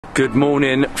Good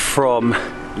morning from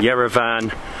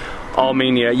Yerevan,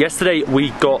 Armenia. Yesterday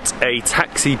we got a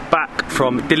taxi back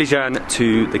from Dilijan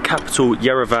to the capital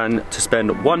Yerevan to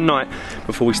spend one night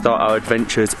before we start our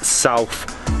adventures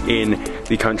south in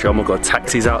the country. Oh my god,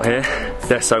 taxis out here,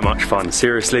 they're so much fun.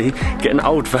 Seriously, get an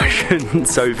old-fashioned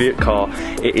Soviet car.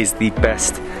 It is the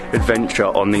best adventure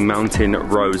on the mountain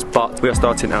roads. But we are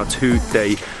starting our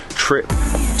 2-day trip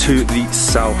to the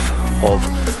south of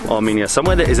Armenia,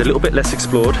 somewhere that is a little bit less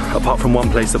explored, apart from one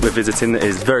place that we're visiting that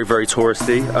is very, very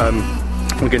touristy.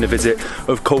 We're going to visit,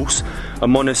 of course, a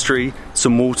monastery,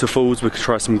 some waterfalls, we could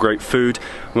try some great food,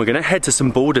 and we're going to head to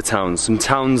some border towns, some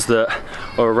towns that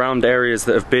are around areas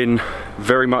that have been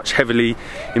very much heavily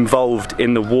involved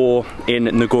in the war in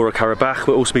Nagorno-Karabakh.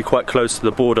 We'll also be quite close to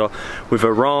the border with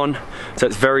Iran, so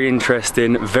it's very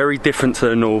interesting, very different to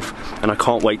the north, and I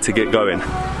can't wait to get going.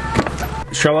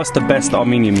 Show us the best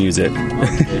Armenian music.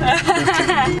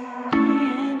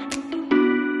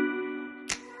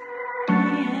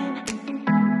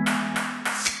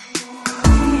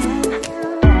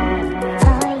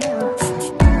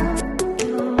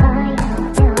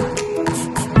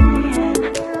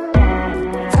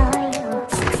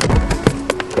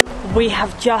 We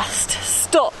have just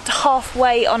stopped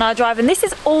halfway on our drive, and this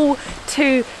is all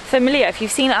too familiar. If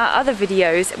you've seen our other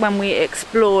videos, when we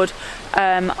explored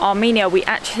Armenia, we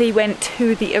actually went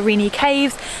to the ARMENIA'S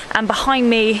caves, and behind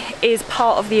me is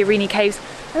part of the ARMENIA'S caves.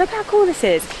 And look how cool this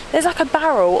is. There's like a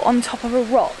barrel on top of a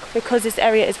rock because this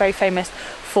area is very famous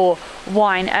for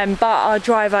wine. But our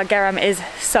driver Garam is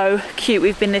so cute.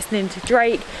 We've been listening to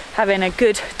Drake, having a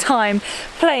good time,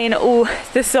 playing all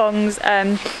the songs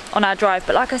on our drive.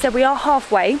 But like I said, we are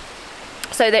halfway,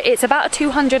 so that it's about a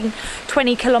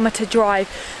 220 kilometer drive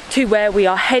to where we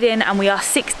are heading, and we are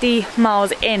 60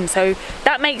 miles in, so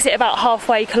that makes it about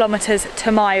halfway kilometers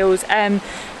to miles. And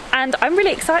I'm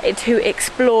really excited to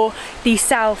explore the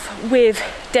south with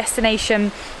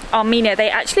Destination Armenia. They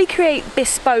actually create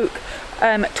bespoke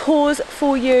tours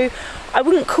for you. I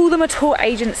wouldn't call them a tour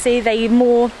agency, they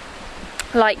more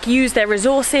like use their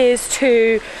resources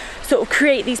to sort of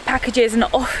create these packages and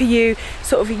offer you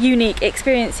sort of unique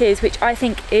experiences, which I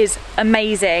think is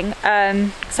amazing.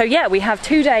 So yeah, we have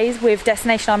 2 days with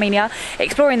Destination Armenia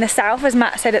exploring the south, as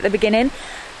Matt said at the beginning,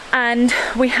 and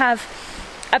we have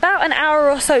about an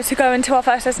hour or so to go into our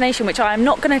first destination, which I am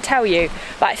not going to tell you,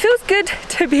 but it feels good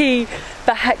to be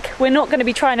back. We're not going to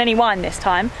be trying any wine this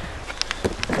time.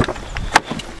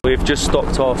 We've just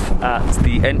stopped off at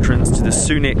the entrance to the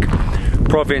SYUNIK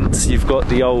province. You've got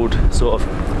the old sort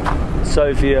of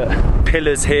Soviet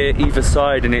pillars here either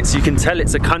side, and you can tell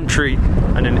it's a country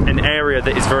and an area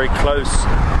that is very close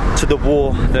to the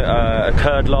war that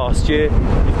occurred last year.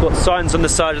 You've got signs on the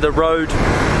side of the road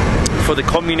for the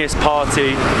Communist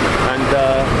Party,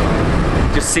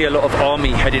 and just see a lot of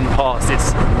army heading past.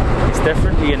 It's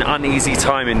definitely an uneasy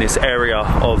time in this area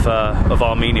of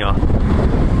Armenia.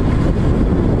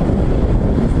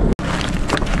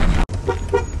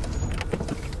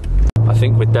 I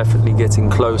think we're definitely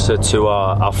getting closer to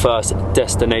our first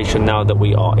destination now that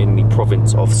we are in the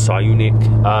province of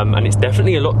SYUNIK, and it's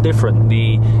definitely a lot different.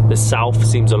 The south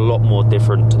seems a lot more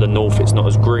different to the north. It's not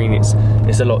as green, it's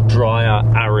a lot drier,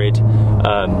 arid.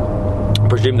 I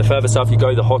presume the further south you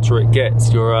go, the hotter it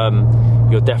gets.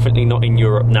 You're definitely not in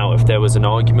Europe now. If there was an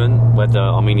argument whether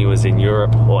Armenia was in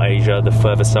Europe or Asia, the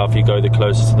further south you go, the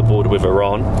closer to the border with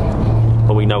Iran.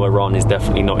 But we know Iran is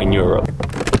definitely not in Europe.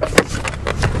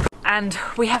 And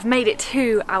we have made it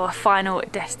to our final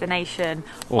destination.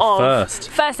 First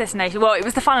destination. Well, it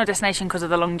was the final destination because of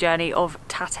the long journey of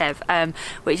Tatev,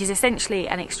 which is essentially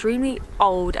an extremely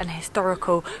old and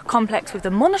historical complex with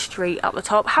the monastery up the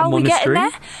top. How are we getting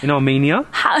there? In Armenia?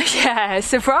 Yeah,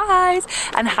 surprise!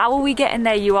 And how are we getting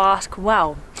there, you ask?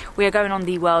 Well, we are going on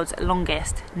the world's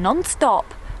longest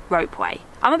non-stop ropeway.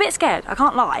 I'm a bit scared, I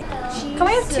can't lie. Can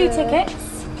we have 2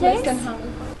 tickets, please?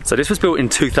 So this was built in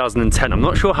 2010. I'm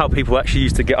not sure how people actually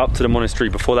used to get up to the monastery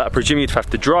before that. I presume you'd have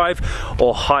to drive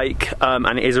or hike,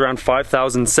 and it is around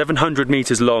 5,700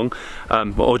 meters long,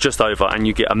 or just over, and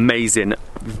you get amazing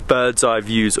bird's eye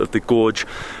views of the gorge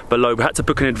below. We had to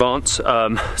book in advance,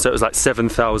 so it was like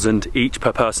 7,000 each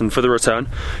per person for the return.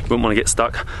 You wouldn't want to get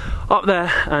stuck up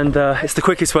there, and it's the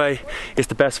quickest way, it's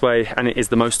the best way, and it is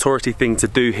the most touristy thing to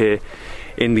do here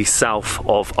in the south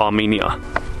of Armenia.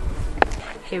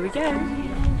 Here we go.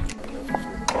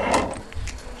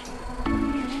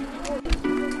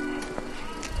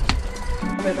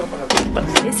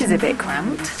 This is a bit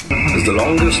cramped. It's the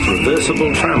longest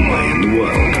reversible tramway in the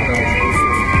world.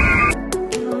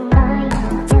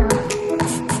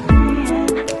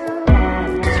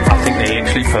 I think they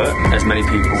actually put as many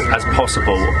people as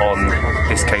possible on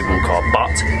this cable car,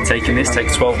 but taking this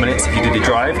takes 12 minutes. If you do the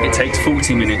drive, it takes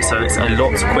 40 minutes, so it's a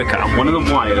lot quicker. And one of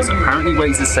the wires apparently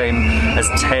weighs the same as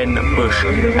 10 bush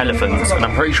elephants, and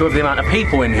I'm pretty sure of the amount of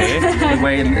people in here, they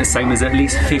weigh the same as at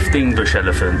least 15 bush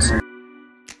elephants.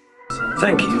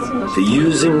 Thank you for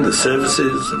using the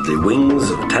services of the Wings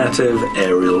of Tatev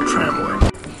aerial tramway.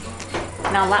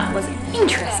 Now that was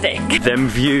interesting. Them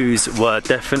views were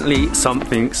definitely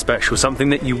something special, something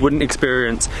that you wouldn't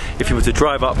experience if you were to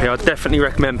drive up here. I'd definitely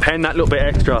recommend paying that little bit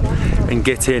extra and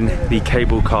getting the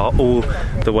cable car all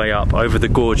the way up over the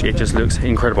gorge. It just looks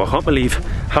incredible. I can't believe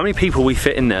how many people we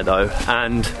fit in there though,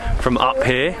 and from up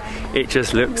here it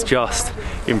just looks just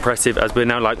impressive, as we're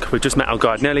now we've just met our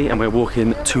guide Nelly and we're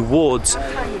walking towards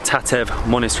Tatev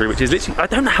Monastery, which is literally, I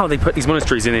don't know how they put these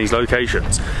monasteries in these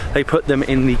locations. They put them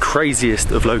in the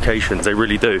craziest of locations, they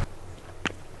really do.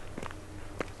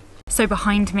 So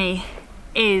behind me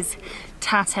is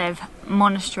Tatev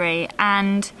Monastery,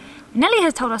 and Nelly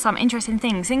has told us some interesting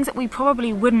things that we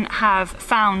probably wouldn't have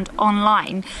found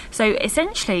online. So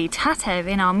essentially Tatev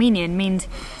in Armenian means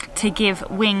to give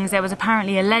wings. There was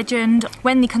apparently a legend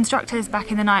when the constructors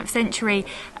back in the 9th century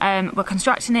were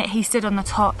constructing it, he stood on the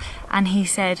top and he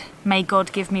said, "May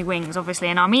God give me wings," obviously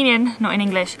in Armenian, not in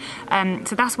English.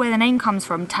 So that's where the name comes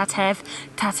from,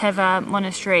 Tatev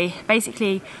Monastery,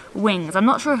 basically wings. I'm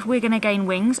not sure if we're going to gain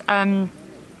wings.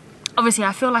 Obviously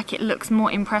I feel like it looks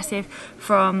more impressive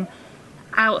from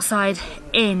outside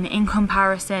in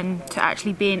comparison to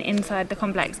actually being inside the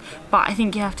complex, but I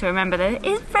think you have to remember that it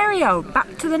is very old,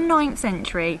 back to the 9th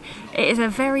century. It is a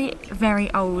very,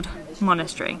 very old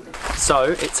monastery. So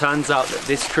it turns out that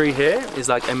this tree here is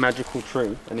like a magical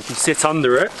tree, and if you sit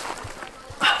under it,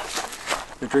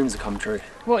 your dreams will come true.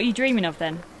 What are you dreaming of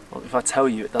then? Well, if I tell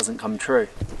you, it doesn't come true.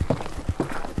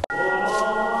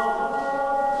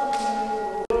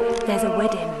 There's a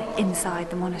wedding inside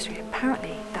the monastery.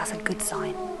 Apparently that's a good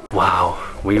sign. Wow,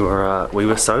 we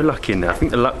were so lucky in there. I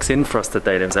think the luck's in for us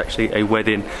today. There was actually a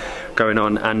wedding going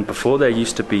on, and before there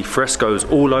used to be frescoes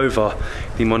all over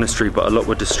the monastery, but a lot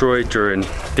were destroyed during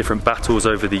different battles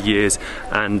over the years,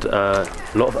 and a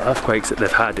lot of earthquakes that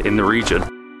they've had in the region.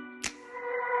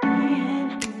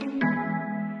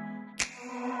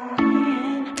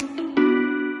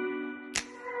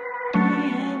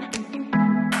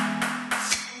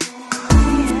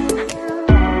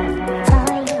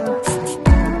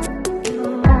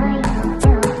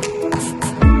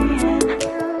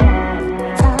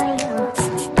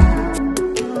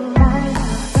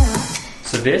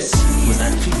 This was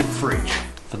actually the fridge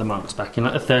for the monks back in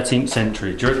like the 13th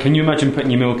century. Can you imagine putting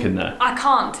your milk in there? I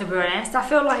can't, to be honest. I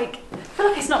feel like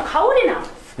it's not cold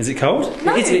enough. Is it cold?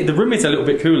 No. The room is a little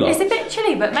bit cooler. It's a bit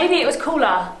chilly, but maybe it was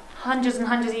cooler hundreds and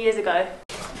hundreds of years ago.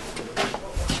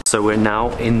 So we're now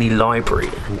in the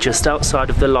library, and just outside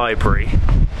of the library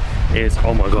is,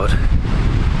 oh my god,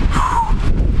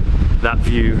 that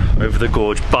view over the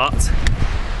gorge. But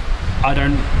I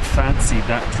don't fancy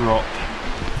that drop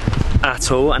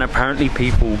at all, and apparently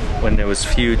people, when there was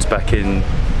feuds back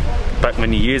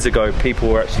many years ago, people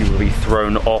were actually really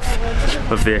thrown off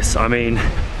of this. I mean,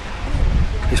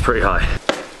 it's pretty high.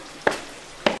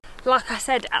 Like I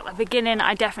said at the beginning,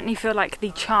 I definitely feel like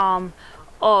the charm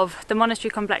of the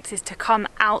monastery complex is to come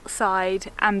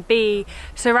outside and be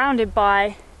surrounded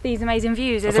by these amazing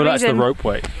views. There's I feel like that's the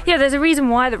ropeway. Yeah, there's a reason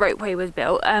why the ropeway was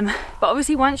built, but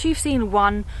obviously once you've seen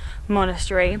one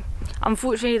monastery,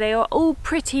 unfortunately they are all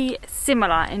pretty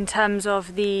similar in terms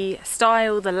of the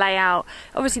style, the layout.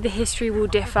 Obviously the history will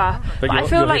differ, but I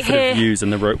feel like here, the views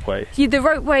and the ropeway. The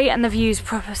ropeway and the views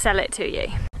proper sell it to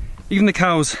you. Even the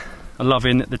cows are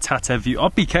loving the Tatev view.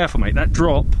 I'd be careful, mate, that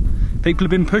drop. People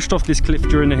have been pushed off this cliff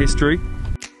during the history.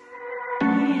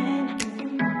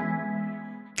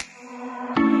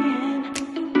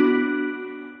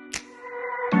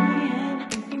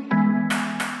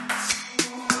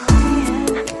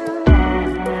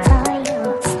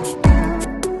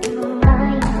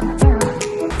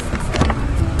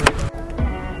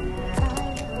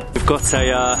 Got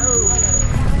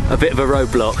a bit of a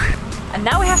roadblock. And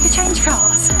now we have to change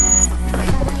cars.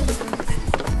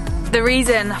 The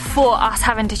reason for us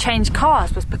having to change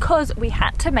cars was because we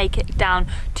had to make it down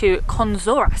to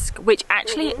Konzorask, which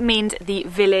actually means the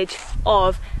village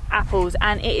of apples,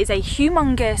 and it is a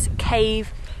humongous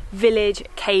cave village,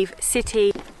 cave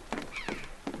city.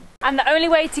 And the only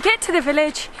way to get to the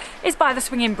village is by the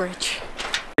swinging bridge.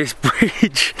 This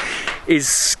bridge is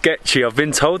sketchy. I've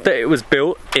been told that it was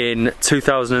built in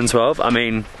 2012. I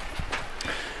mean,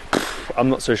 I'm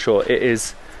not so sure. It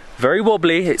is very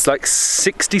wobbly. It's like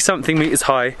 60 something meters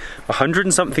high, 100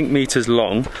 and something meters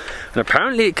long, and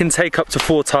apparently it can take up to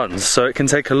 4 tons, so it can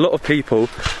take a lot of people.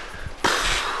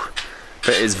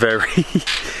 But it's very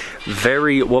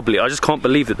very wobbly. I just can't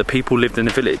believe that the people lived in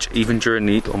the village even during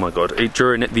the, oh my god,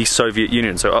 during the Soviet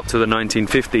Union, so up to the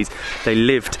 1950s, they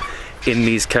lived in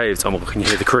these caves. Oh my god, can you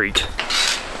hear the creak?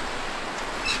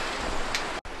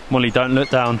 Molly, don't look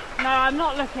down. No, I'm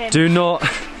not looking. Do not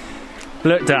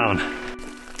look down.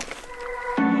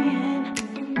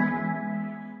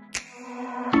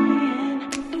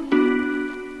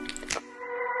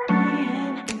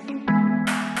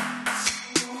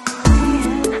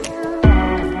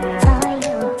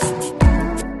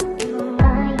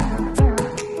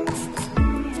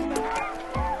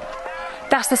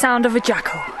 That's the sound of a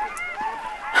jackal.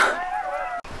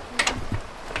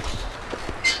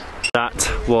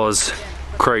 That was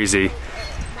crazy.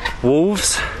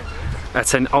 Wolves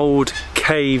at an old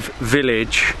cave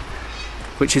village,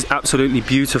 which is absolutely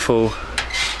beautiful,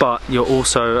 but you're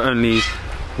also only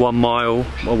 1 mile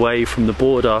away from the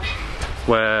border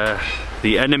where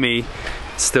the enemy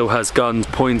still has guns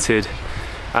pointed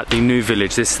at the new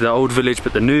village. This is the old village,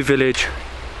 but the new village,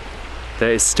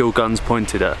 there is still guns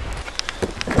pointed at.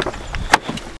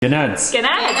 Gonads.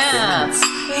 Gonads.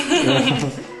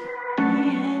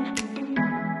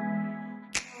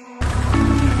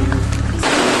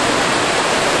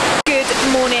 Good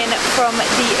morning from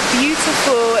the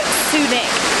beautiful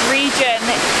SYUNIK region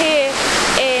here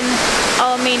in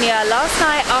Armenia. Last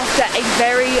night, after a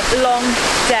very long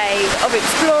day of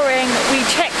exploring, we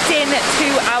checked in to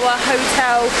our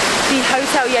hotel, the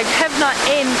Hotel Yeghevna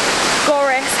in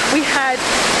Goris. We had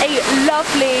a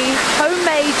lovely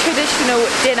homemade traditional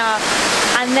dinner,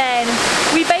 and then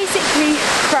we basically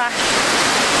crashed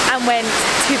and went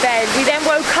to bed. We then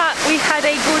woke up, we had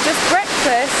a gorgeous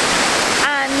breakfast,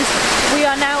 and we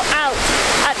are now out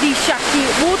at the Shaki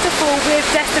waterfall with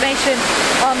destination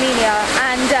Armenia.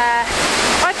 And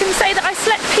I can say that I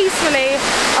slept peacefully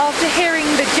after hearing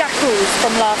the jackals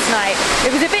from last night. It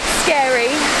was a bit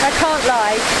scary, I can't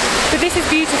lie, but this is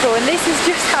beautiful, and this is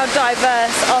just how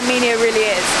diverse Armenia really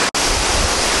is.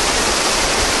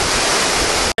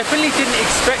 Definitely didn't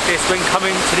expect this when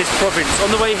coming to this province.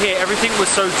 On the way here, everything was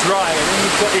so dry, and then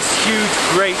you've got this huge,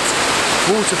 great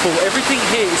waterfall. Everything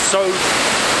here is so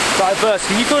diverse.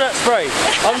 Can you feel that spray?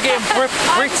 I'm getting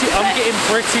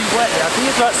pretty wet. I think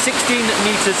it's about 16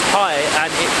 meters high, and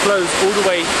it flows all the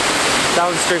way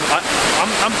downstream.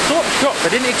 I'm sort of shocked. I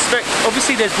didn't expect.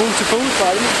 Obviously, there's waterfalls, but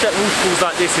I didn't expect waterfalls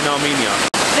like this in Armenia.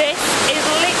 This is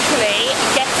literally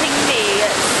getting me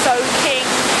soaking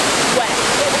wet.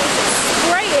 It was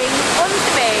spraying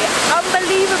onto me.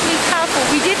 Unbelievably powerful.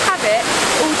 We did have it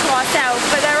all to ourselves,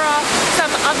 but there are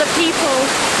some other people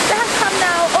that have come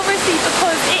now, obviously,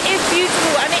 because it is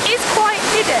beautiful and it is quite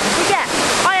hidden. But yeah,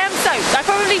 I am soaked. I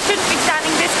probably shouldn't be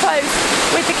standing this close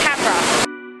with the camera.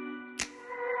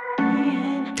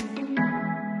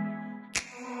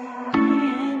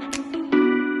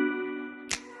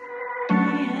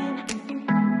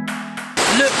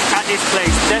 Look at this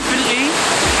place, definitely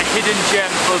a hidden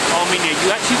gem of Armenia.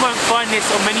 You actually won't find this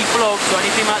on many vlogs or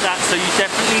anything like that, so you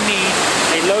definitely need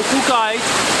a local guide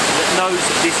that knows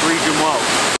this region well.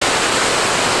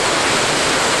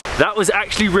 That was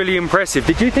actually really impressive.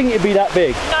 Did you think it'd be that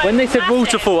big? No, when they said massive.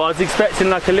 waterfall, I was expecting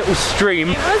like a little stream.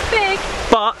 It was big.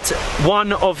 But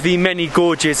one of the many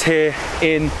gorges here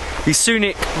in the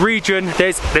SYUNIK region,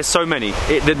 there's so many.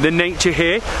 The nature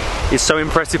here is so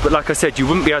impressive, but like I said, you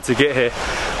wouldn't be able to get here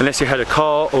unless you had a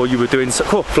car or you were doing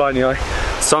flying the eye,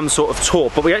 some sort of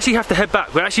tour. But we actually have to head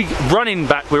back. We're actually running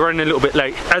back. We're running a little bit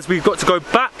late as we've got to go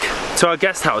back to our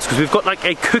guest house because we've got like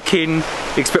a cooking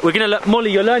experience. We're gonna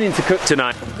Molly, you're learning to cook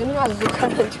tonight.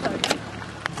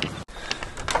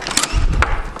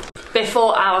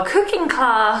 Before our cooking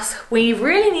class, we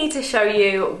really need to show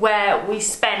you where we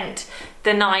spent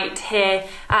the night here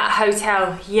at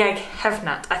Hotel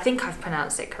Yeghevna. I think I've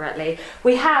pronounced it correctly.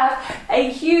 We have a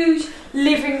huge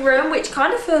living room, which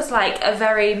kind of feels like a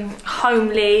very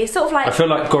homely, sort of like... I feel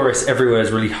like Goris everywhere is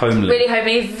really homely. Really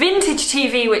homely. Vintage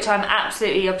TV, which I'm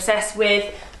absolutely obsessed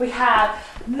with. We have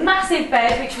massive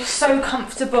bed, which was so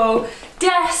comfortable.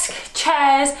 Desk,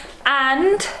 chairs,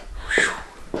 and...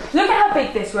 look at how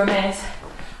big this room is.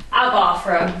 Our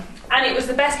bathroom. And it was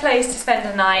the best place to spend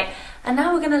the night. And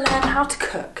now we're going to learn how to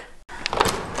cook.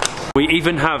 We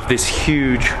even have this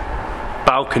huge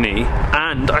balcony,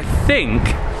 and I think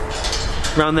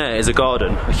around there is a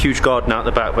garden, a huge garden out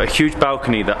the back, but a huge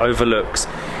balcony that overlooks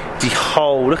the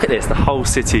whole, look at this, the whole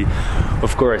city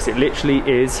of Goris. It literally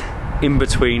is in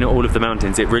between all of the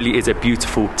mountains. It really is a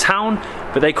beautiful town,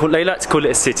 but they like to call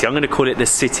it a city. I'm going to call it the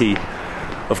city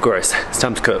of Goris. It's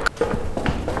time to cook.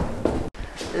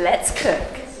 Let's cook.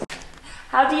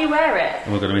 How do you wear it?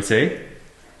 Oh my god, let me see.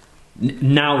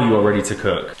 Now you are ready to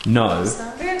cook. No,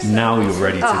 now you're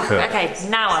ready to cook. Okay,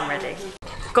 now I'm ready.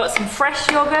 Got some fresh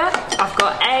yogurt, I've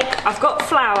got egg, I've got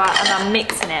flour, and I'm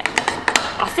mixing it.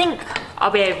 I think I'll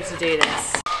be able to do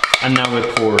this. And now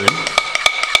we're pouring.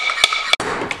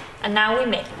 And now we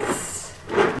mix.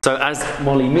 So as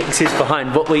Molly mixes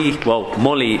behind,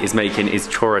 Molly is making is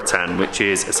choratan, which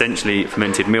is essentially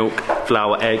fermented milk,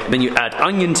 flour, egg. Then you add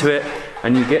onion to it,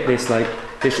 and you get this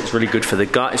this is really good for the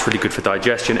gut, it's really good for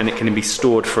digestion, and it can be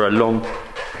stored for a long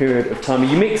period of time. Are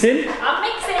you mixing? I'm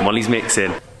mixing. Molly's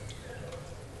mixing.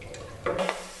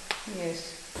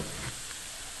 Yes.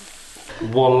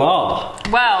 Voila!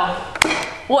 Well,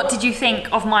 what did you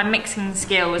think of my mixing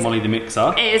skills? Molly the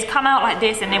mixer. It has come out like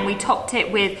this, and then we topped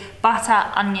it with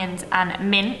butter, onions, and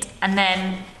mint, and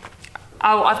then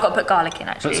I've got to put garlic in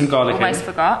actually. Put some garlic in. Almost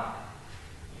forgot.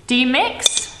 Do you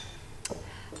mix?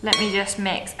 Let me just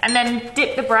mix. And then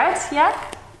dip the bread, yeah?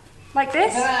 Like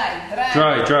this?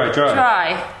 Dry. Dry.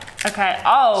 Okay,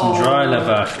 oh. Some dry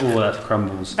lavash. Oh, that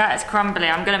crumbles. That is crumbly.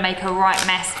 I'm gonna make a right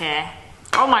mess here.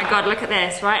 Oh my god, look at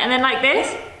this, right? And then like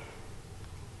this.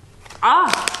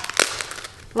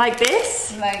 Like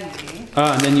this.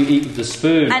 And then you eat with the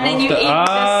spoon. And then you eat with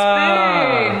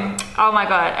the spoon. Oh my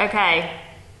god, okay.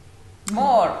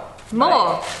 More.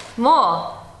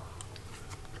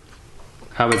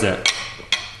 How is it?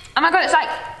 Oh my god, it's like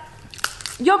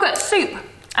yogurt soup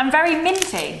and very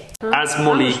minty. As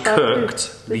Molly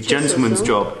cooked, the gentleman's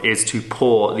job is to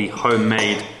pour the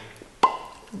homemade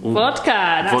Vodka.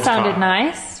 That sounded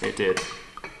nice. It did.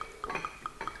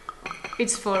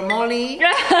 It's for Molly.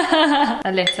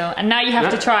 A little. And now you have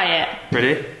to try it.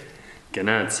 Ready?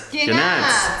 Gennats. In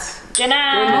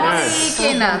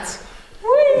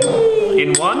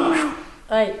one?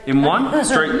 In one?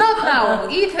 Straight. Not now.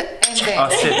 Eat and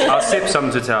then. I'll sip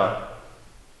some to tell.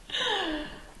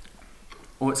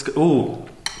 Oh, it's good. Ooh.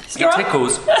 It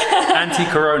tickles.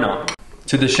 Anti-corona.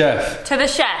 To the chef. To the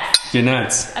chef.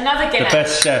 Gennats. Another The Guinness.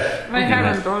 best chef. I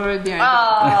haven't already.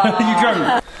 You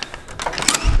drunk?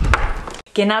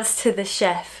 Guinness to the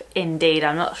chef, indeed.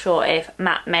 I'm not sure if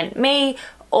Matt meant me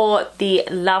or the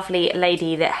lovely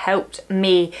lady that helped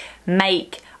me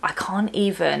make, I can't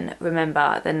even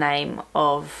remember the name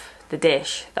of the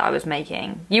dish that I was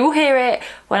making. You will hear it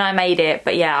when I made it,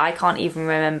 but yeah, I can't even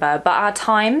remember. But our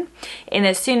time in the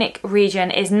SYUNIK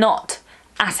region is not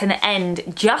at an end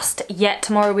just yet.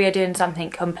 Tomorrow we are doing something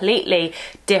completely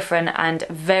different and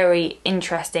very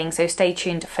interesting, so stay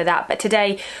tuned for that. But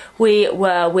today we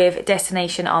were with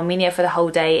Destination Armenia for the whole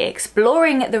day,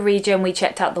 exploring the region. We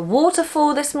checked out the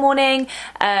waterfall this morning.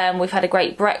 We've had a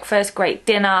great breakfast, great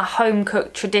dinner, home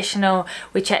cooked, traditional.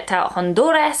 We checked out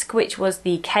Honduras, which was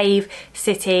the cave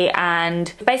city,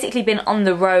 and basically been on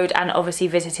the road and obviously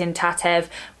visiting Tatev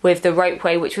with the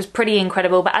ropeway, which was pretty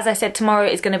incredible. But as I said, tomorrow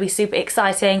is going to be super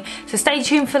exciting, so stay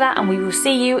tuned for that, and we will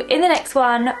see you in the next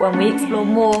one when we explore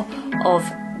more of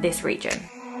this region.